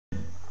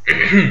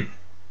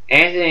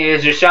Anthony,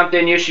 is there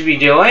something you should be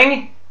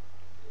doing?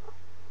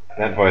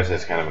 That voice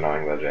is kind of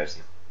annoying though,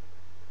 Jason.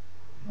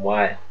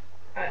 What?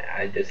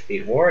 I just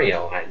beat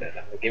Wario.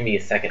 Give me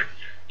a second.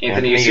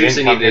 Anthony, you you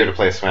seriously didn't come need here to to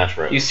play Smash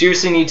Bros. You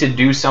seriously need to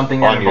do something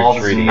that On your involves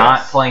 3DS.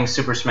 not playing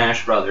Super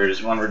Smash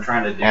Brothers when we're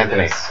trying to do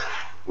Anthony, this.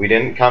 we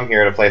didn't come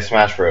here to play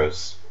Smash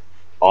Bros.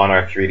 On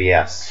our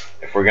 3DS.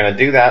 If we're gonna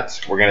do that,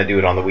 we're gonna do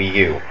it on the Wii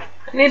U.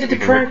 I needed to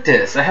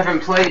practice. I haven't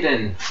played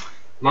in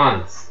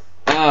months.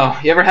 Oh,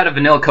 you ever had a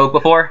vanilla Coke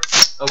before?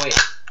 Oh wait.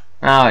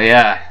 Oh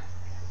yeah.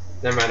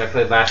 Never mind. I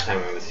played last time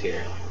I was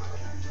here.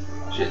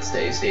 Shit's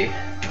tasty.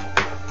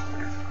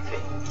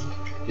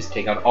 Just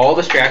take out all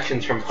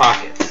distractions from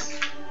pockets.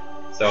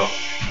 So,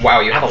 Wow,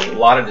 you have a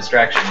lot of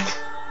distractions.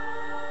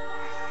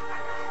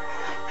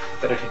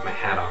 better take my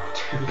hat off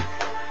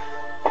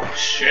too.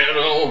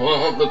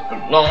 Shadow of the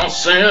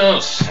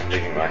Colossus. I'm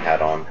leaving my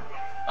hat on.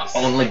 I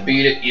only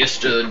beat it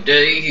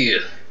yesterday.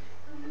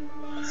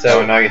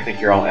 So now you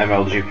think you're all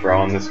MLG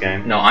Pro in this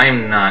game? No, I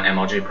am not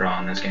MLG Pro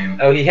in this game.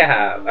 Oh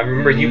yeah, I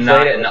remember you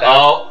Not- played it.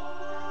 Oh,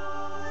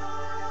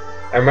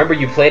 I remember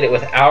you played it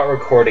without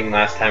recording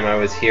last time I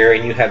was here,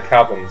 and you had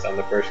problems on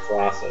the first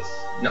Colossus.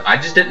 no, I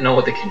just didn't know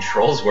what the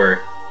controls were.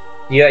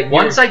 Yeah.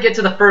 Once I get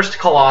to the first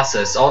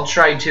Colossus, I'll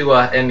try to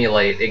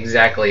emulate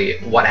exactly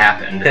what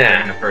happened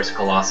during the first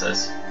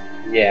Colossus.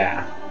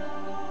 Yeah.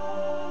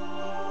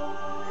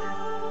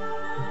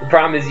 The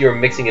problem is you were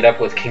mixing it up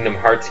with Kingdom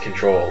Hearts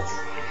controls.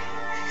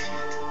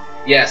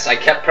 Yes, I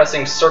kept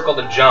pressing circle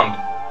to jump.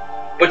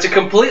 But to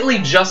completely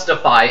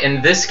justify,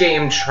 in this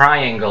game,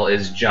 triangle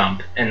is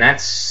jump. And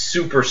that's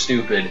super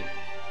stupid.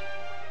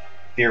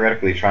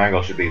 Theoretically,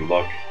 triangle should be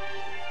look.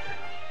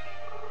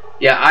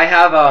 Yeah, I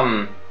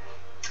have,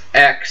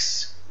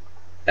 X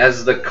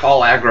as the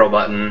call aggro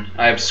button.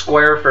 I have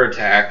square for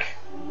attack,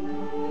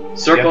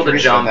 circle you have to to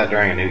reset jump, that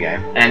during a new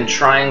game. and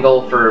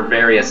triangle for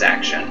various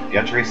action. You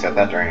have to reset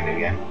that during a new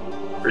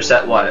game.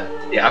 Reset what?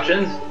 The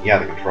options? Yeah,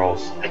 the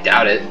controls. I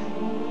doubt it.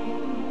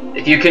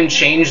 If you can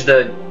change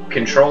the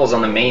controls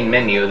on the main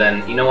menu,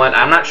 then you know what?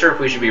 I'm not sure if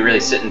we should be really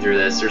sitting through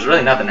this. There's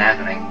really nothing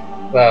happening.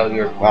 Well,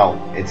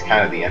 Well, it's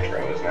kind of the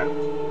intro, isn't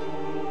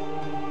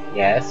it?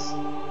 yes.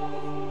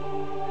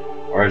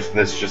 Or is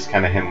this just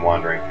kind of him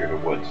wandering through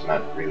the woods,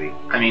 not really?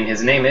 I mean,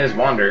 his name is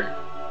Wander.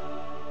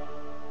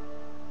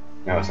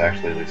 No, it's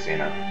actually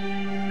Lucina.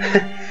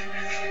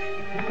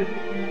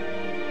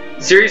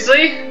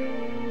 Seriously?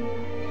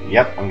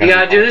 Yep, I'm gonna. You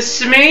gotta do this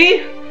to me?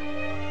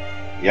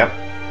 Yep.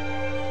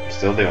 I'm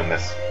still doing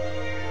this.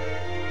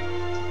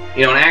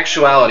 You know, in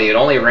actuality, it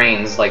only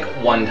rains like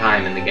one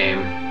time in the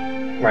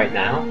game. Right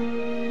now?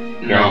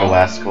 During No. the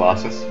last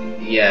Colossus.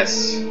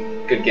 Yes.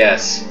 Good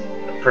guess.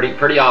 A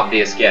pretty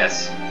obvious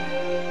guess.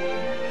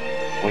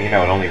 Well, you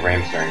know, it only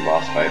rains during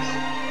boss fights.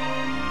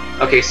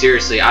 Okay,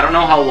 seriously, I don't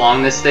know how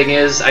long this thing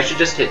is. I should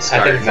just hit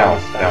start. think it's No,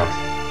 almost done.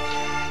 don't.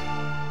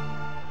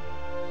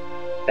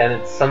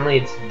 Then suddenly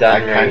it's I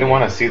done. kind of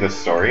want to see the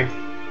story.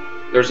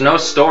 There's no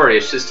story,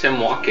 it's just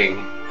him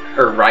walking.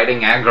 Or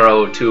riding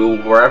aggro to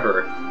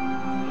wherever.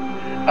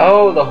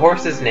 Oh, the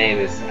horse's name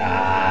is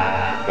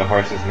The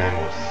horse's name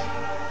was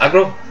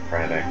Aggro?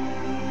 Friday.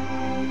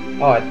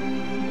 Oh,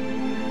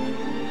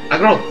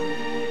 Aggro!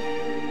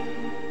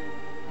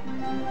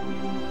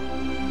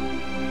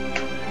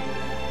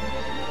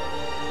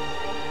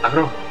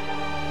 Aggro!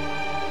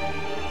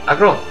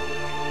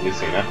 Aggro!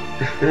 Lucina.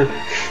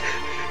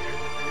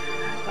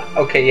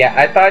 okay. Yeah,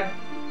 I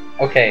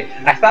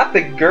thought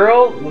the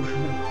girl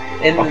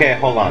in Okay,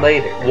 hold on.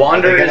 later.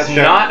 Wander Are they gonna is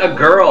show- not a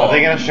girl! Are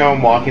they gonna show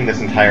him walking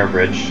this entire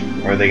bridge,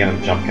 or are they gonna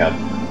jump cut?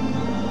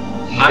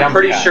 I'm Jump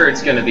pretty cut. sure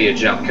it's gonna be a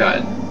jump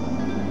cut.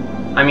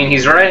 I mean,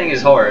 he's riding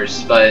his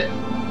horse, but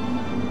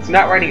It's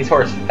not riding his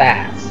horse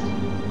fast.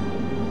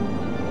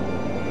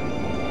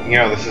 You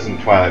know, this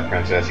isn't Twilight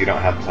Princess. You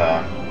don't have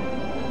to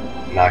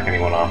knock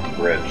anyone off the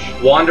bridge.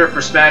 Wander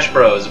for Smash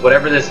Bros.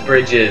 Whatever this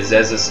bridge is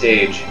as a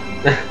stage.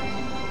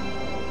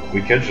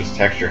 We could just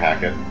texture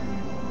hack it.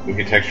 We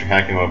could texture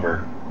hack him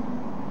over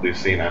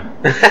Lucina.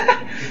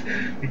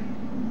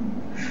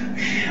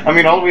 I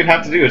mean, all we'd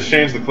have to do is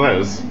change the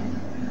clothes.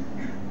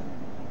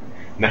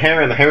 The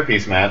hair and the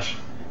hairpiece match.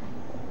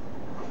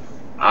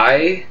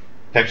 I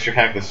Texture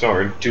hack the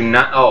sword. do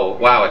not. Oh,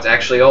 wow, it's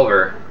actually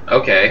over.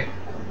 Okay.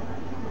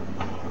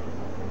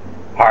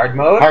 Hard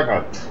mode. Hard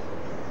mode.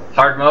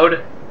 Hard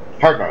mode?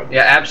 Hard mode.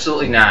 Yeah,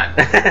 absolutely not.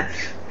 Why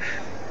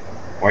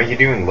are you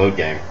doing load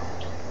game?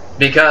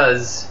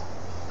 Because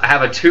I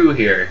have a 2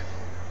 here.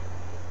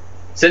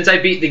 Since I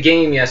beat the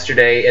game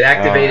yesterday, it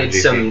activated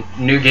NGP. some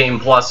New Game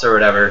Plus or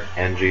whatever.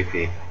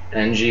 NGP.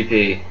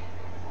 NGP.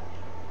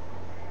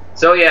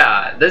 So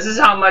yeah, this is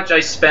how much I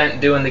spent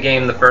doing the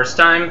game the first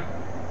time.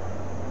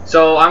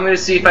 So I'm going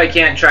to see if I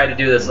can't try to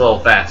do this a little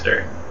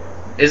faster.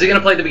 Is it going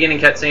to play the beginning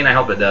cutscene? I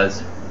hope it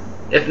does.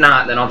 If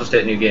not, then I'll just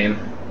hit new game.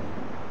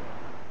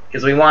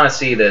 Because we want to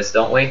see this,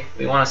 don't we?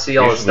 We want to see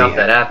all the stuff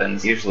that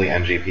happens. Usually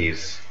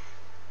NGPs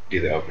do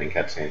the opening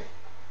cutscene.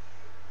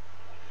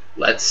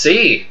 Let's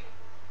see.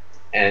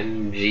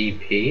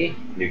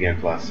 NGP. New Game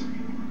Plus.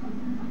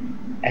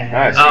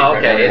 Alright, Oh, right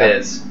okay, over it there.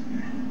 is.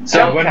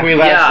 So when we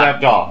last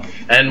left off,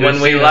 and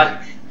when we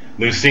left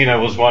Lucina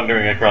was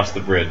wandering across the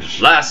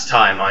bridge. last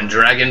time on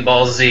Dragon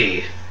Ball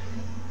Z,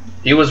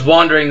 he was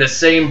wandering the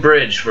same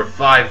bridge for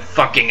 5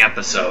 fucking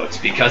episodes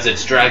because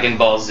it's Dragon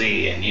Ball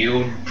Z, and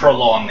you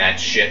prolong that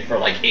shit for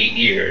like 8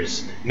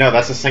 years. No,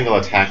 that's a single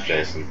attack,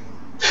 Jason.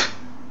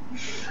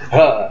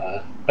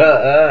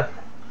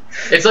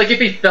 It's like if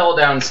he fell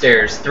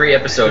downstairs, 3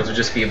 episodes would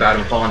just be about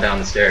him falling down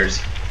the stairs.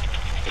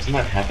 Doesn't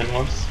that happen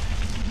once?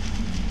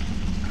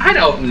 I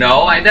don't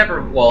know. I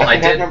never. Well, I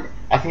did.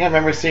 I think I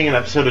remember seeing an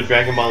episode of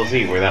Dragon Ball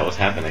Z where that was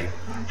happening.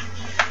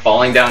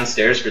 Falling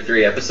downstairs for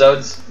 3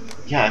 episodes?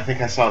 Yeah, I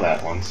think I saw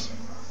that once.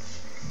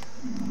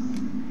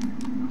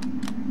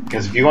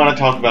 Because if you want to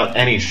talk about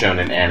any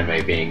shonen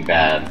anime being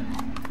bad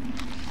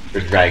for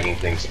dragging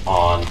things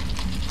on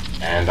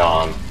and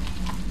on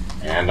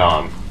and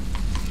on,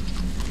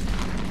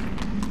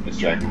 it's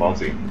Dragon Ball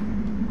Z.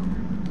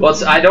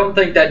 Well, I don't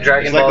think that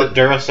Dragon It's Ball. like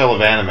the Duracell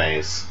of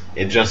animes.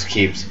 It just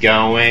keeps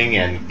going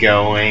and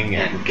going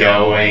and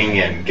going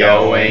and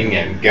going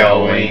and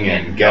going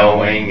and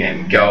going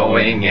and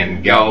going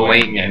and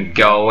going and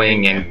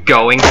going and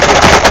going.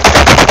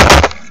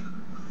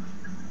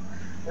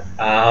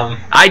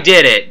 I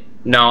did it.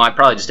 No, I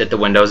probably just hit the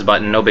Windows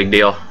button. No big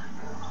deal.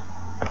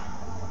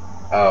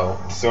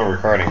 Oh. It's still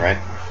recording, right?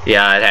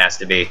 Yeah, it has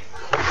to be.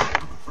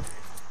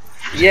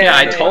 Yeah,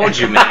 I told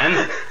you,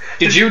 man.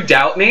 Did you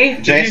doubt me?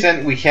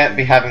 Jason, we can't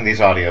be having these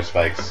audio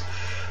spikes.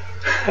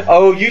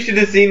 Oh, you should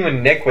have seen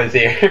when Nick was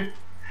here.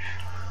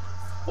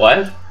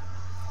 What?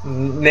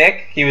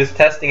 Nick, he was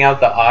testing out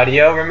the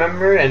audio,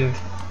 remember? And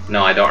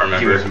No, I don't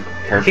He remember. was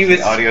perfectly He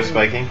was- audio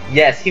spiking.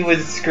 yes, he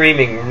was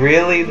screaming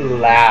really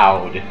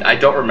loud. I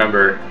don't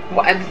remember.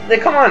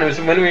 Come on, it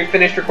was when we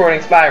finished recording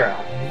Spyro.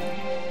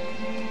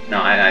 No,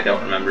 I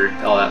don't remember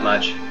all that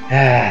much.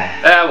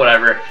 Ah,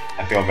 Whatever.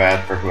 I feel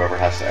bad for whoever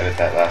has to edit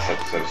that last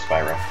episode of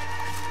Spyro.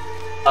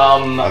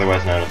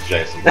 Otherwise known as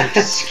Jason.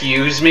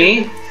 Excuse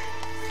me?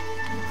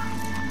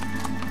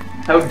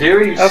 How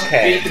dare you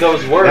Okay. speak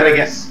those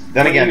words?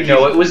 Then again, you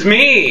know it was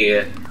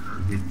me.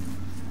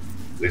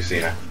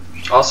 Lucina.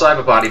 Also, I have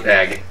a body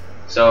bag.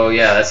 So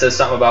yeah, that says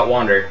something about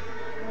Wander.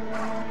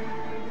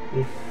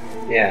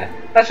 yeah.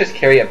 Let's just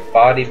carry a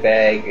body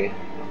bag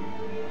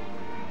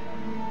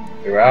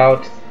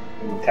throughout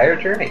the entire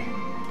journey.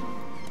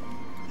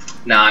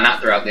 Nah,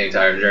 not throughout the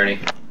entire journey.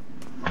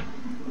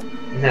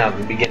 Now,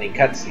 the beginning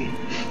cutscene.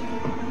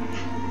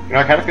 You know,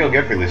 I kind of feel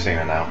good for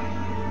Lucina now.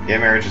 Gay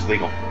marriage is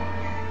legal.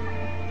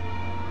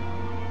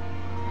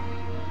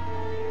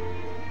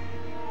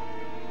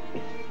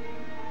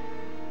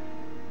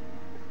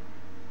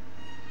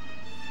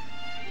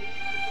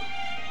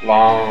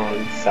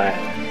 Long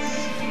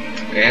silence.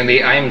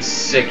 Andy, I am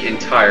sick and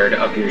tired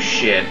of your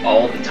shit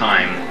all the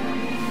time.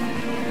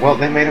 Well,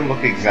 they made him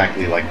look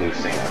exactly like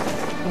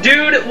Lucina.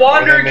 Dude,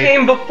 Wander Or they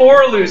came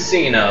before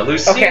Lucina.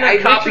 Lucina Okay, I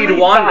copied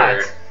originally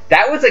Wander. thought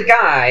that was a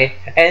guy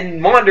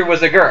and Wander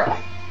was a girl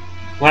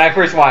when I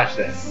first watched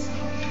this.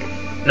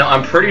 No,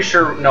 I'm pretty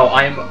sure. No,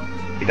 I'm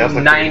He does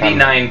look pretty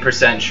feminine.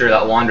 99% sure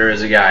that Wander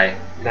is a guy.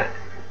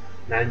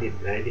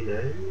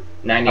 99?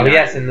 99. Oh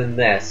yes, and then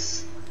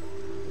this.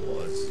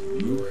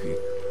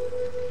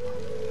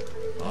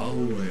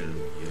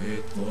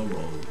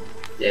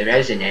 The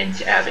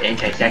resonance of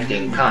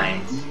intersecting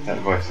points. That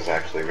voice is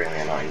actually really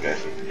annoying,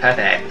 Jason.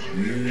 Perfect.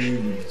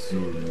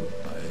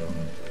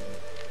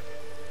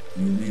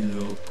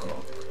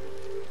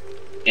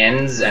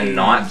 Ends and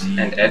not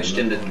and etched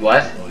into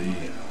what?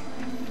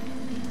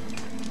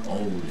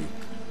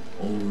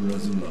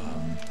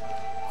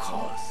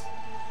 Hoss.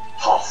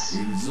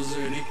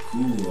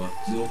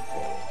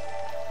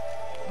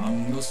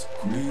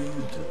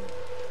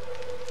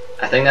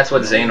 I think that's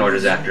what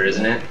Xehanort's after,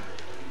 isn't it?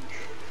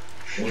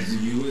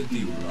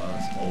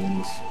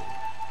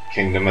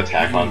 Kingdom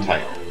Attack on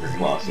Titan for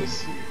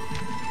Colossus.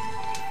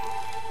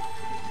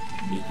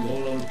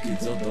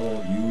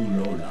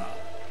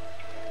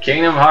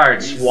 Kingdom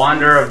Hearts,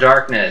 Wander of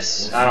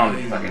Darkness. I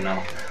don't fucking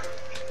know.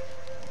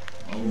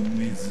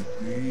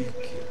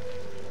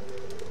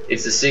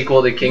 It's the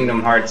sequel to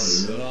Kingdom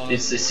Hearts.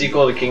 It's the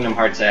sequel to Kingdom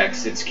Hearts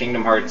X. It's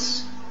Kingdom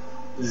Hearts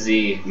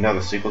Z. No,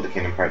 the sequel to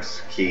Kingdom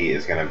Hearts Key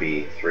is going to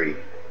be 3.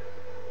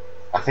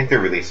 I think they're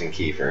releasing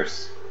Key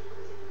first.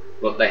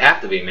 Well, they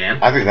have to be,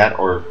 man. Either that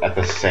or at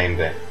the same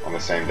day. On the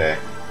same day.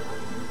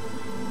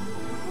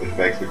 Which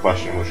begs the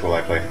question, which will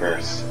I play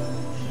first?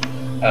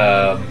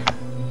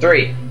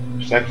 3.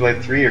 Should I play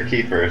 3 or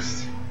Key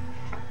first?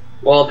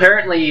 Well,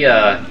 apparently,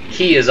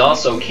 Key is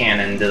also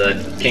canon to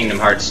the Kingdom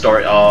Hearts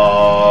story.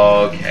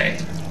 Okay.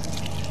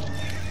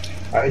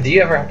 Do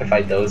you ever have to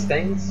fight those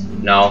things?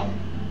 No.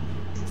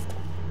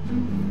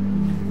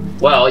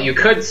 Well, you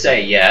could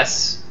say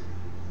yes,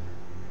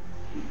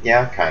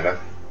 Yeah, kind of.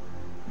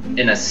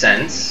 in a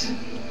sense.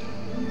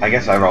 I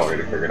guess I've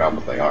already figured out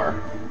what they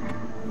are.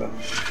 But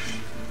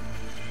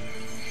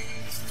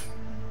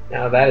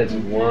Now that is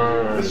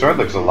one. the sword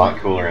looks a lot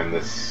cooler in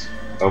this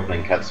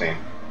opening cutscene.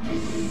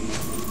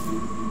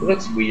 It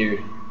looks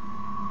weird.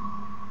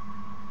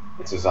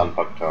 It's a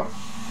Zanpakuto.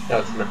 No,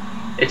 it's not.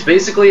 It's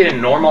basically a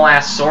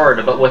normal-ass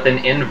sword, but with an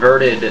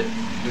inverted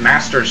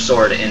Master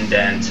Sword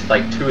indent,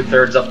 like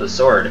 2/3 up the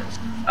sword.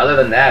 Other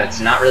than that, it's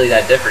not really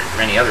that different from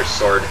any other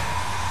sword.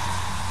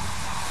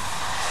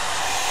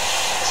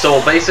 So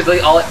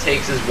basically, all it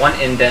takes is one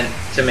indent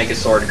to make a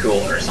sword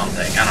cool or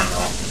something. I don't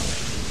know.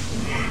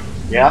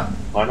 Yeah,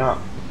 why not?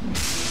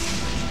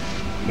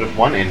 But if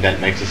one indent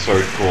makes a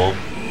sword cool,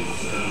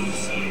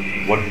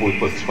 what if we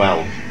put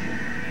 12?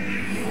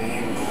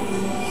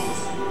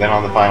 Then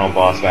on the final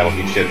boss battle,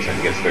 he chips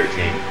and gets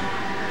 13.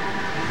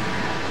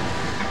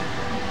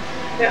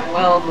 Yeah,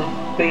 well, the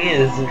thing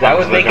is, I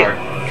would make it.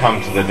 Come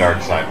to the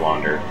dark side,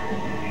 wander.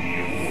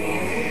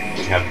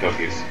 We have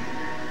cookies.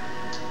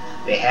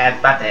 They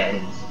have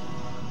buttons.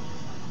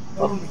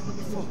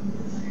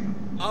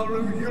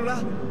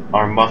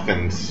 Our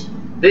muffins.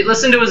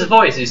 Listen to his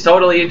voice. He's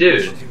totally a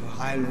dude.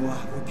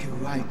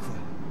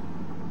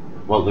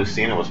 Well,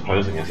 Lucina was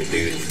posing as a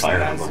dude in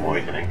Fire Emblem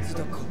Awakening.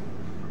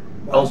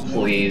 Oh,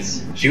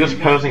 please. She was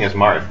posing as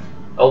Marth.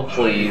 Oh,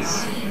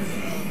 please.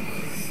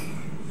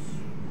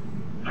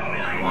 Oh,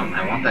 man,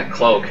 I want that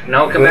cloak.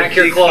 No, come back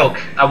here, cloak.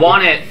 I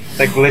want it.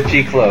 The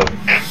glitchy cloak.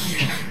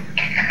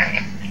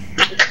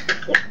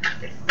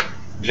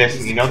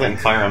 Jason, you know that in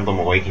Fire Emblem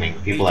Awakening,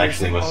 people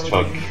actually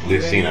mistook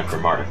Lucina for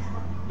Marth.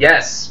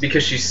 Yes,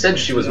 because she said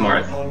she was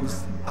Marth.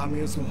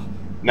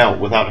 No,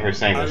 without her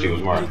saying that she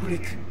was Marth.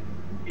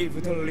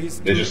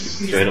 They just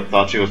straight up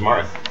thought she was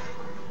Marth.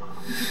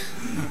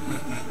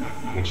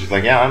 And she's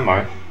like, yeah, I'm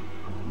Marth.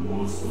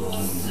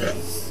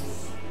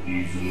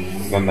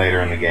 Then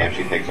later in the game,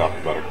 she takes off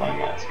the butterfly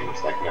mask, and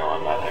it's like, no,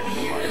 I'm not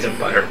actually Marth. It's a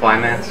butterfly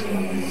mask?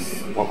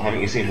 Well,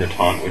 haven't you seen her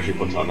taunt where she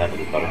puts on that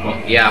little butterfly?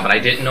 Well, yeah, but I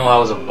didn't know I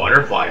was a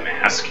butterfly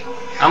mask.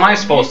 How am I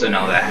supposed to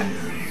know that?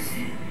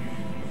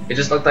 It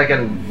just looked like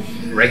a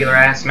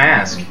regular-ass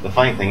mask. The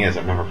funny thing is,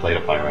 I've never played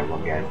a Fire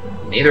Emblem game.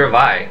 Neither have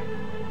I.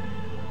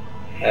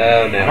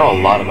 Oh, I know a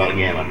lot about a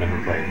game I've never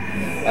played.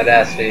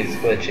 Audacity's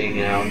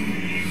glitching out.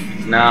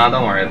 No,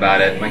 don't worry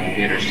about it. My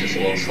computer's just a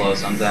little slow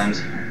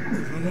sometimes.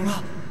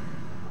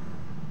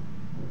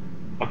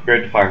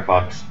 Upgrade to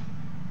Firefox.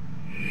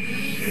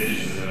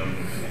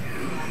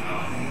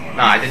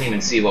 No, I didn't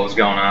even see what was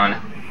going on.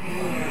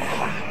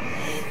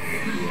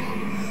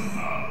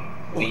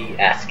 We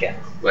ask it.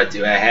 What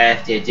do I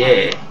have to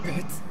do?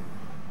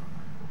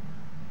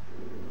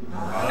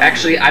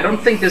 Actually, I don't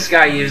think this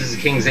guy uses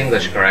King's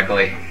English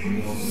correctly.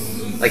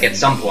 Like, at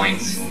some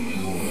points.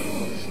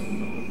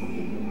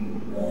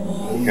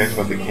 Who cares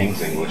about the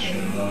King's English?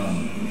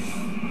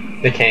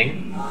 The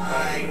king?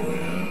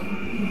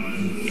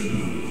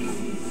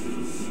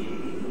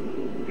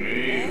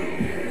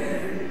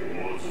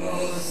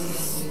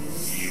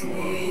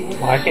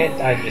 Why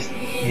can't I just,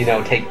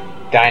 take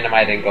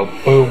dynamite and go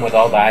boom with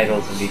all the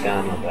idols and be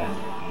done with that?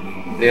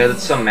 Yeah,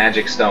 that's some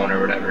magic stone or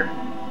whatever.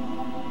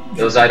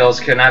 Those idols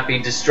cannot be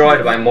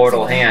destroyed by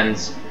mortal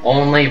hands,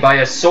 only by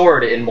a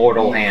sword in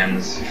mortal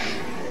hands.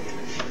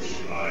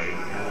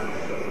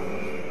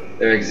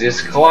 There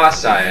exist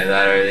Colossi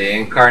that are the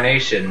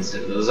incarnations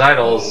of those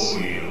idols.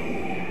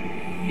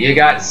 You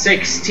got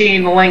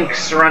 16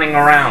 links running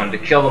around to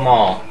kill them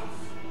all.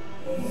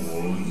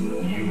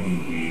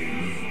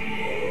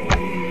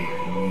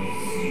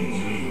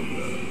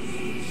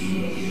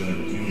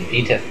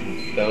 Beateth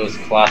those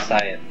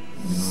Colossi.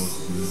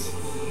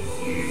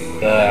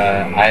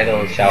 The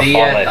idols shall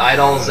falleth. The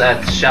idols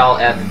shall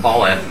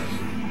falleth.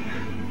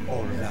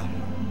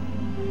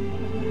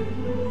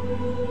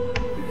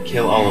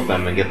 Kill all of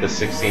them and get the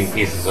 16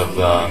 pieces of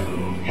the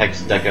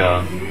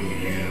Hexdeca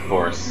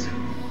horse.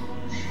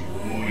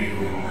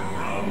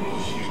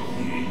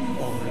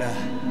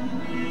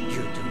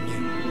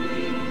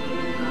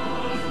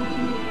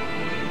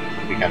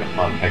 It'd be kind of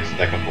fun,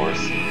 Hexdeca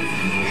horse.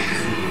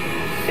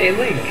 Hey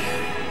Link,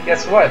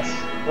 guess what?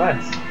 What?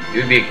 You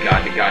would be a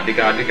god to god to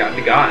god to god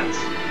to gods.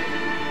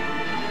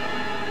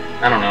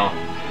 I don't know.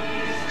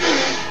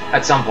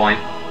 At some point.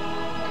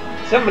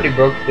 Somebody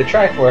broke the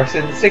Triforce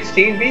into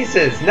 16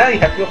 pieces. Now you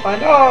have to go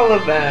find all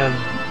of them.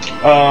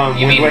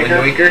 You mean Wind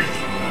Waker?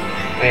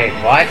 Wait,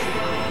 what?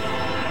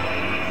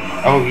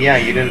 Oh yeah,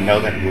 you didn't know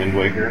that in Wind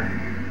Waker,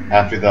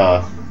 after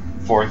the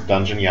 4th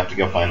dungeon, you have to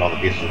go find all the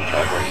pieces of the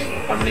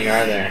Triforce. How many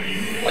are there?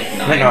 Like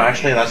 9. No,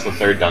 actually that's the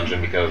 3rd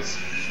dungeon because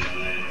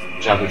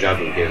Jabu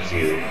Jabu gives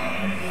you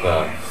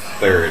the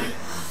 3rd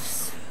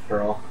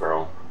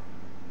pearl.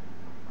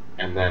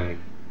 And then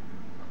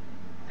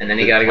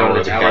you gotta go to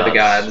the Tower of the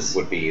Gods.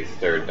 Would be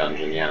 3rd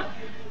dungeon, yeah.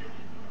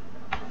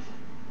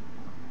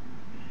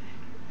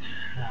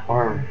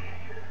 Or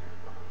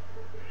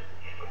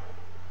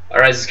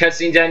Alright, is this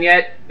cutscene done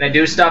yet? Can I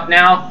do stuff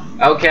now?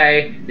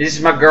 Okay, this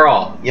is my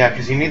girl. yeah,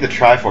 because you need the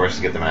Triforce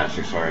to get the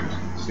Master Sword.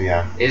 So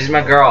yeah. This is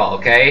my girl,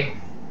 okay?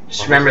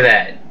 Just remember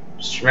that.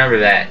 Just remember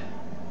that.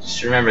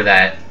 Just remember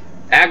that.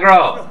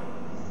 Aggro!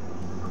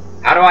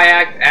 How do I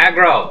act?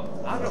 Aggro!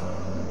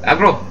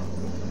 Aggro!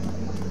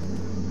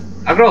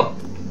 Aggro!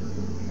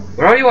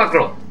 Where are you,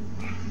 Aggro?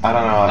 I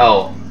don't know.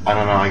 Oh. I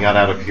don't know. I got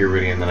out of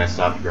puberty and then I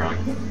stopped growing.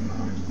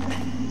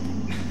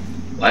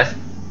 What?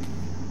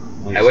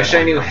 I wish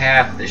I knew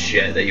half the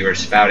shit that you were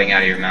spouting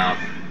out of your mouth.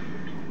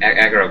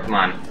 Aggro, come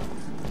on.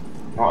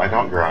 No, I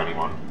don't grow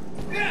anyone.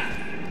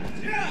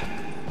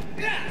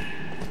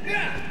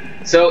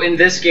 So in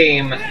this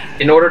game,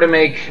 in order to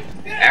make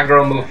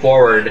Aggro move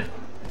forward,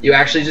 you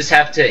actually just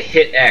have to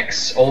hit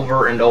X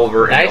over and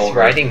over and over. Nice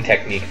writing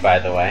technique, by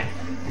the way.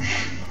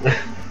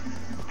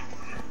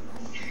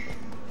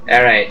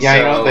 Alright, Yeah, so...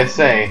 you know what they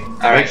say.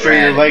 Make sure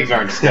your legs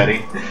aren't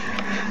steady.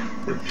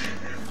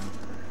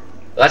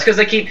 That's because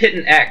I keep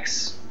hitting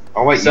X.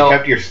 Oh wait, So- you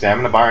kept your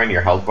stamina bar and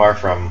your health bar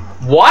from...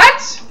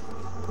 What?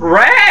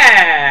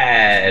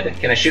 Rad!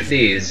 Can I shoot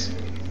these?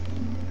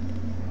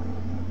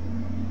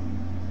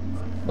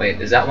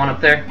 Wait, is that one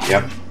up there?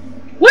 Yep.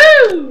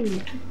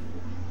 Woo!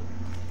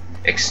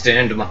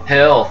 Extend my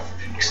health.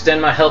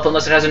 Extend my health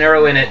unless it has an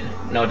arrow in it.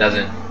 No, it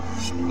doesn't.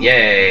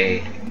 Yay.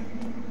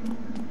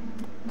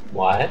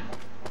 What?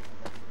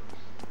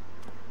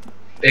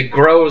 It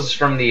grows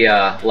from the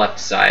left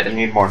You side.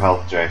 need more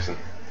health, Jason.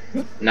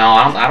 No,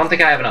 I don't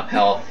think I have enough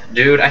health.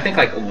 Dude, I think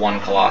like one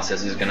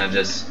Colossus is gonna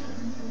just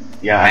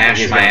Yeah, I think mash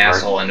he's my gonna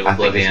asshole into I think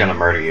he's oblivion. gonna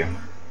murder you.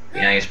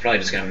 Yeah, he's probably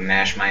just gonna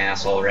mash my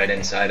asshole right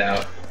inside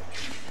out.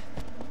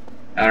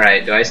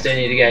 Alright, do I still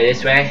need to go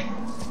this way?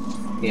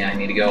 Yeah, I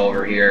need to go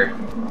over here.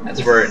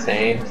 That's where it...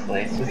 Same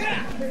place as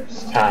the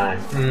first time.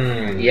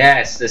 Hmm.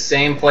 Yes, the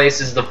same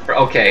place as the...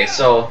 Okay,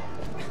 so...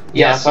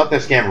 Yeah, I Yes. thought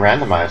this game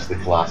randomized the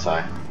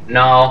Colossi.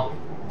 No.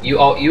 You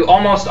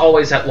almost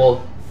always have...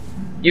 Well,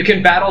 you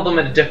can battle them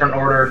in a different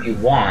order if you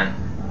want.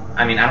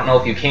 I mean, I don't know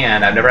if you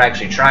can. I've never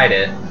actually tried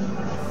it.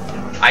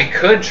 I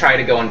could try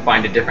to go and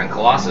find a different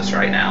Colossus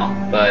right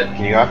now, but...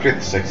 Can you go after the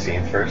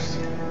 16th first?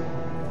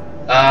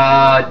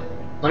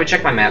 Let me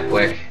check my map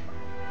quick.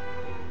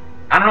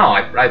 I don't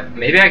know,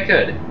 maybe I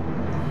could.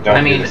 Don't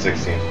I mean- do the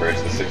 16th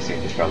first. The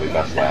 16th is probably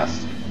best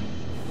last.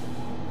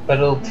 But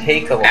it'll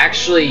take a while.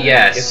 Actually,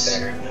 yes.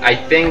 Get there. I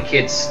think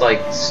it's,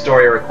 like,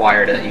 story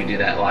required that you do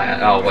that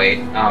oh, wait.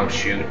 Oh,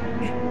 shoot.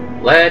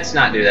 Let's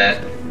not do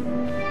that.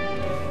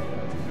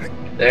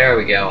 There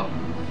we go.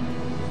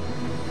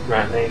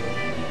 Right,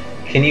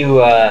 can you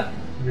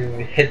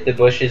hit the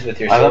bushes with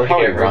your I love sword to how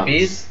he get runs.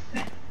 rupees?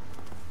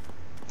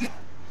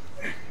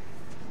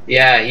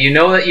 Yeah, you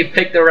know that you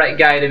picked the right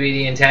guy to be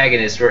the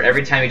antagonist, where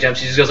every time he jumps,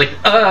 he just goes like,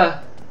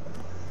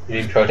 You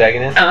mean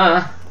protagonist?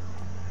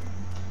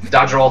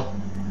 Dodge roll.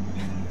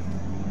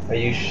 Are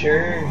you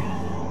sure?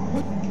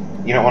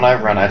 You know, when I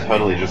run, I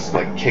totally just,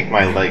 like, kick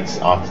my legs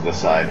off to the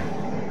side.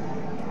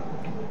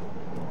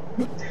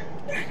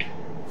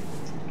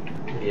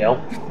 Yep.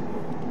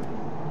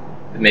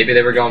 Maybe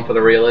they were going for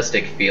the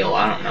realistic feel,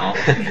 I don't know.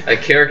 A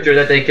character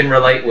that they can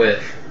relate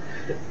with.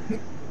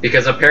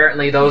 Because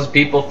apparently those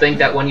people think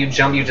that when you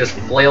jump, you just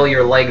flail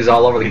your legs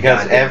all over the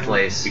goddamn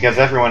place. Because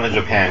everyone in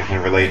Japan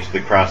can relate to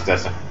the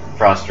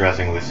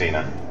cross-dressing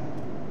Lucina.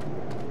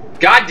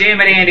 God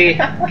damn it, Andy!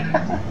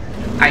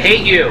 I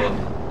hate you!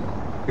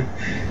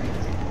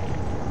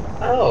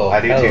 Oh, I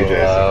do too,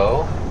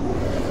 hello.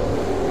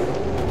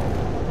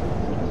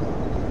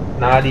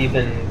 Not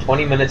even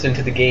 20 minutes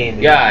into the game.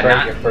 you Yeah,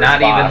 fight your first not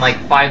boss. even like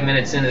 5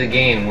 minutes into the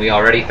game, we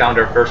already found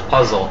our first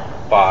puzzle.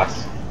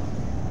 boss.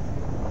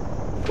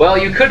 Well,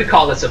 you could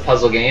call this a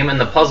puzzle game, and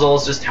the puzzle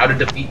is just how to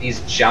defeat these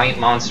giant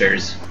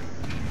monsters.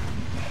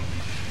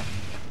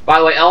 By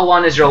the way,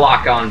 L1 is your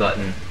lock-on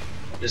button,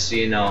 just so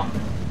you know.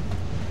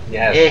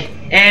 Yes.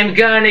 I'm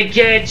gonna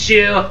get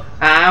you.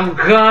 I'm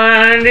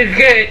gonna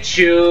get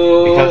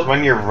you. Because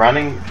when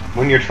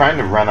you're trying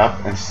to run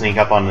up and sneak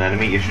up on an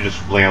enemy, you should just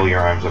flail your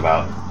arms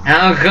about.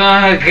 I'm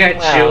gonna get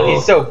Well, you.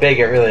 he's so big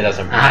it really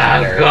doesn't I'm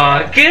matter.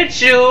 gonna get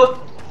you.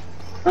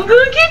 I'm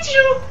gonna get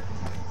you.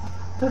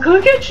 I'm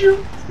gonna get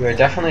you. You are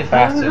definitely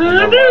faster than the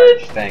I'm gonna do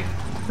large it. thing.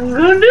 I'm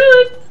gonna do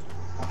it.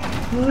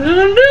 I'm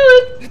gonna do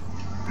it.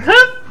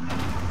 Hup.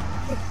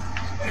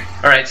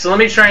 Alright, so let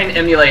me try and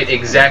emulate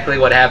exactly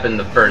what happened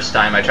the first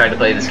time I tried to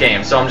play this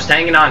game. So I'm just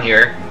hanging on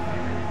here.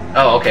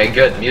 Oh, okay,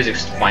 good. The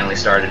music's finally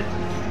started.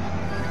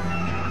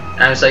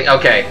 And I'm just like,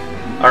 okay.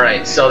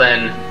 Alright, so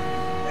then...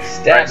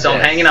 Alright, so I'm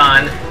hanging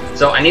on.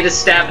 So I need to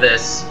stab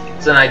this.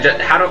 So then I just...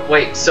 How do...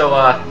 Wait, so,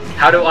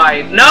 how do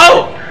I...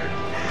 No!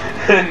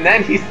 And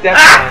then he steps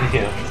on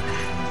you.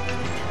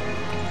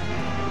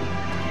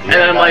 And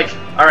then I'm like,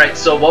 alright,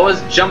 so what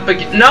was jump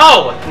again?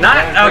 No!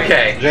 Not...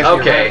 Okay, Jason, you're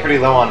okay. running pretty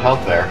low on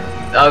health there.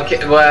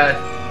 Okay, well...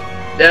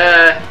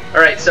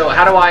 Alright, so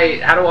how do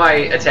I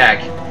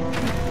attack?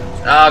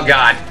 Oh,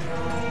 God.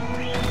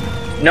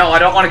 No, I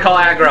don't want to call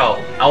aggro.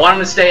 I want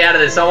him to stay out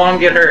of this. I want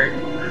him to get hurt.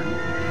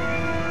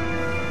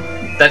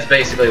 That's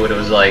basically what it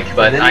was like,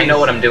 but I know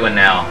what I'm doing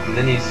now. And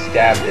then you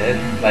stabbed it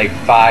like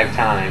 5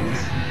 times.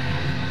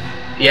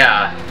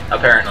 Yeah,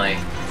 apparently.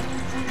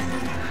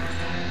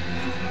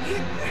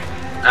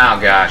 Oh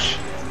gosh.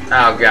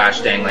 Oh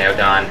gosh, dang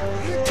Leodon.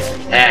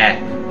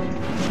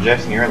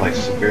 Jason, you're like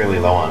severely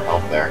low on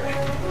health there.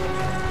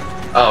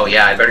 Oh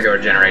yeah, I better go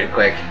regenerate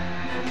quick.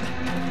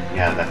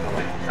 Yeah,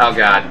 definitely. Oh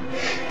god.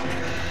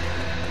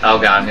 Oh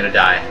god, I'm gonna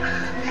die.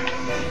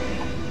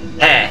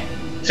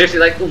 Seriously,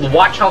 like,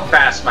 watch how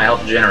fast my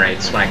health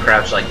regenerates when I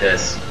crouch like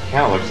this.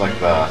 Kind of looks like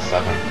the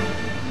 7.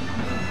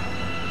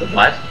 The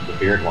what? The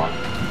beard one.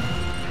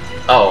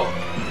 Oh,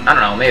 I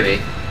don't know,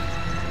 maybe.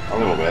 A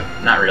little bit.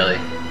 Not really.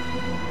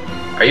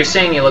 Are you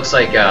saying he looks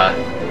like,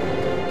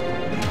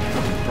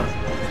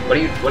 What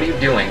are you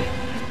doing?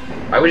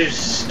 Why would you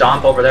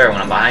stomp over there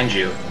when I'm behind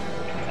you?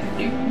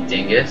 You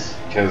dingus.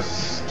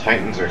 Because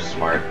Titans are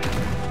smart.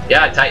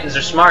 Yeah, Titans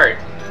are smart.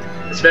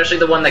 Especially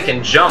the one that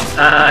can jump.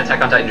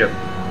 Attack on Titan jump.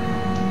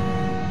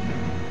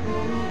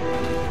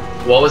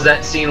 What was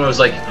that scene where it was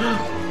like,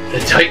 the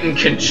Titan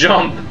can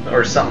jump?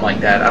 Or something like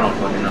that. I don't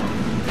fucking know.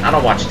 I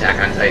don't watch Attack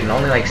on Titan.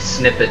 Only like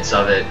snippets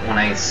of it when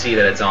I see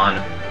that it's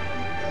on.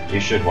 You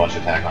should watch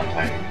Attack on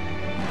Titan.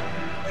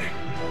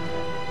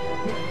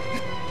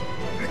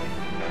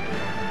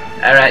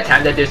 Alright,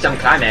 time to do some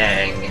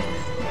climbing.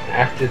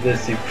 After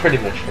this, you pretty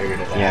much figured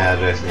it out. Yeah,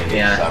 it is needed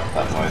Yeah. to stop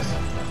that noise.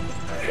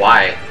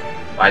 Why?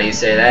 Why do you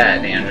say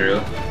that, Andrew?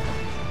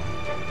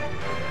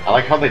 I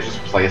like how they just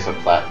place a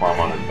platform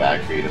on his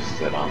back for you to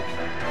sit on.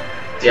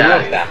 Yeah.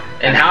 like that.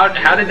 And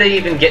how did they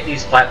even get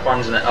these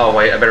platforms in the... Oh,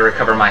 wait, I better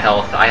recover my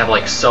health. I have,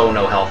 like, so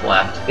no health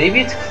left.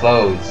 Maybe it's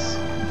clothes.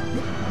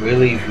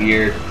 Really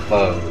weird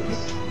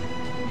clothes.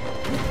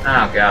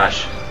 Oh,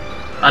 gosh.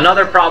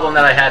 Another problem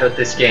that I had with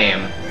this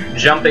game.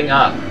 Jumping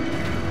up.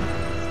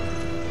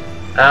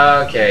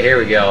 Okay, here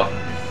we go.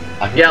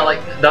 Yeah, like,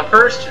 the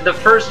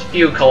first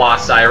few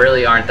Colossi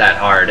really aren't that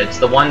hard. It's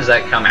the ones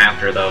that come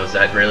after those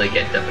that really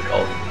get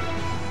difficult.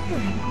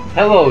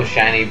 Hello,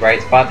 shiny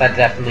bright spot. That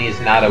definitely is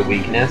not a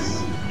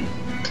weakness.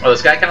 Oh,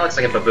 this guy kind of looks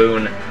like a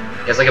baboon.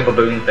 He has like a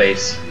baboon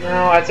face.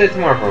 No, I'd say it's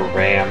more of a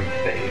ram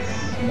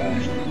face.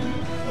 But...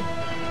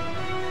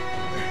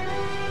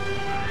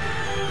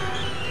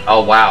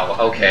 Oh, wow,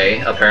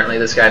 okay. Apparently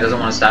this guy doesn't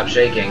want to stop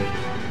shaking.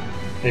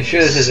 Are you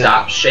sure this isn't...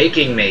 Stop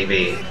shaking,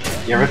 maybe.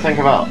 You ever think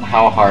about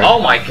how hard...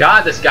 Oh my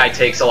god, this guy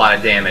takes a lot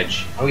of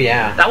damage. Oh,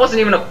 yeah. That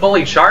wasn't even a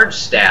fully charged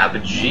stab,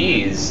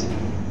 jeez.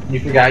 You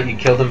forgot you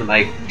killed him in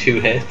like 2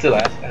 hits the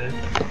last time.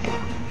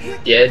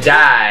 You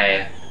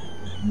die.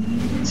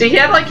 See, he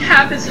had like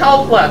half his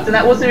health left, and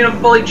that wasn't even a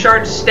fully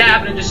charged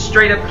stab, and it just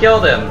straight up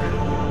killed him.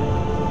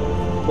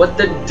 What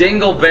the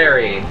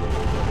dingleberry?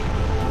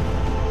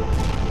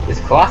 This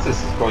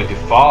Colossus is going to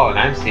fall, and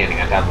I'm standing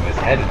on top of his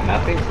head, and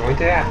nothing's going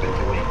to happen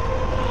to me.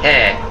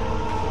 Hey.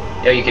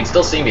 Yo, you can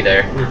still see me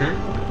there. Mm-hmm.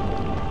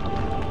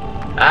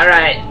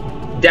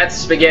 Alright. Death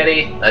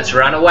spaghetti. Let's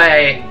run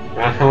away.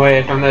 Run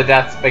away from the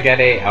death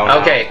spaghetti. Oh, no.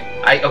 Okay.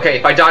 Okay,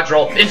 if I dodge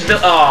roll, oh,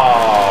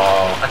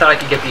 I thought I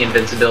could get the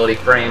invincibility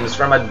frames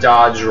from a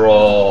dodge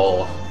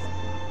roll.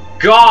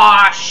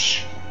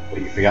 Gosh!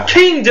 But you forgot.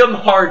 Kingdom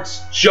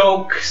Hearts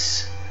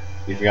jokes!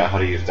 You forgot how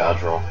to use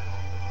dodge roll.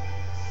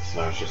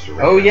 So now it's just a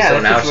regular. Oh, yeah. So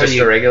this now is it's where just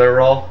you- a regular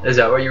roll? Is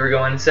that what you were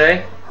going to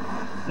say?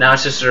 Now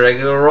it's just a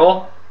regular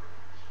roll?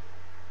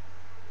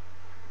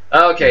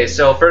 Okay,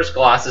 so first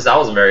Colossus, that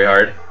wasn't very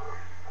hard.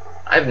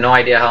 I have no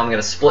idea how I'm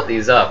gonna split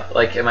these up.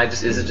 Like,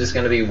 is it just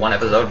gonna be one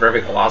episode for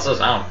every Colossus?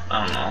 I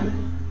don't know.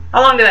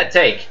 How long did that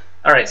take?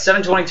 Alright,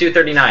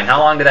 7:22:39. How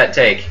long did that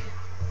take?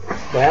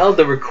 Well,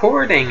 the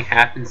recording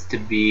happens to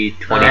be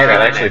 20 Yeah, that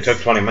minutes. actually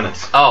took 20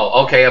 minutes.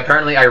 Oh, okay,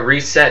 apparently I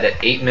reset at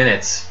 8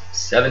 minutes,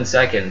 7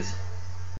 seconds.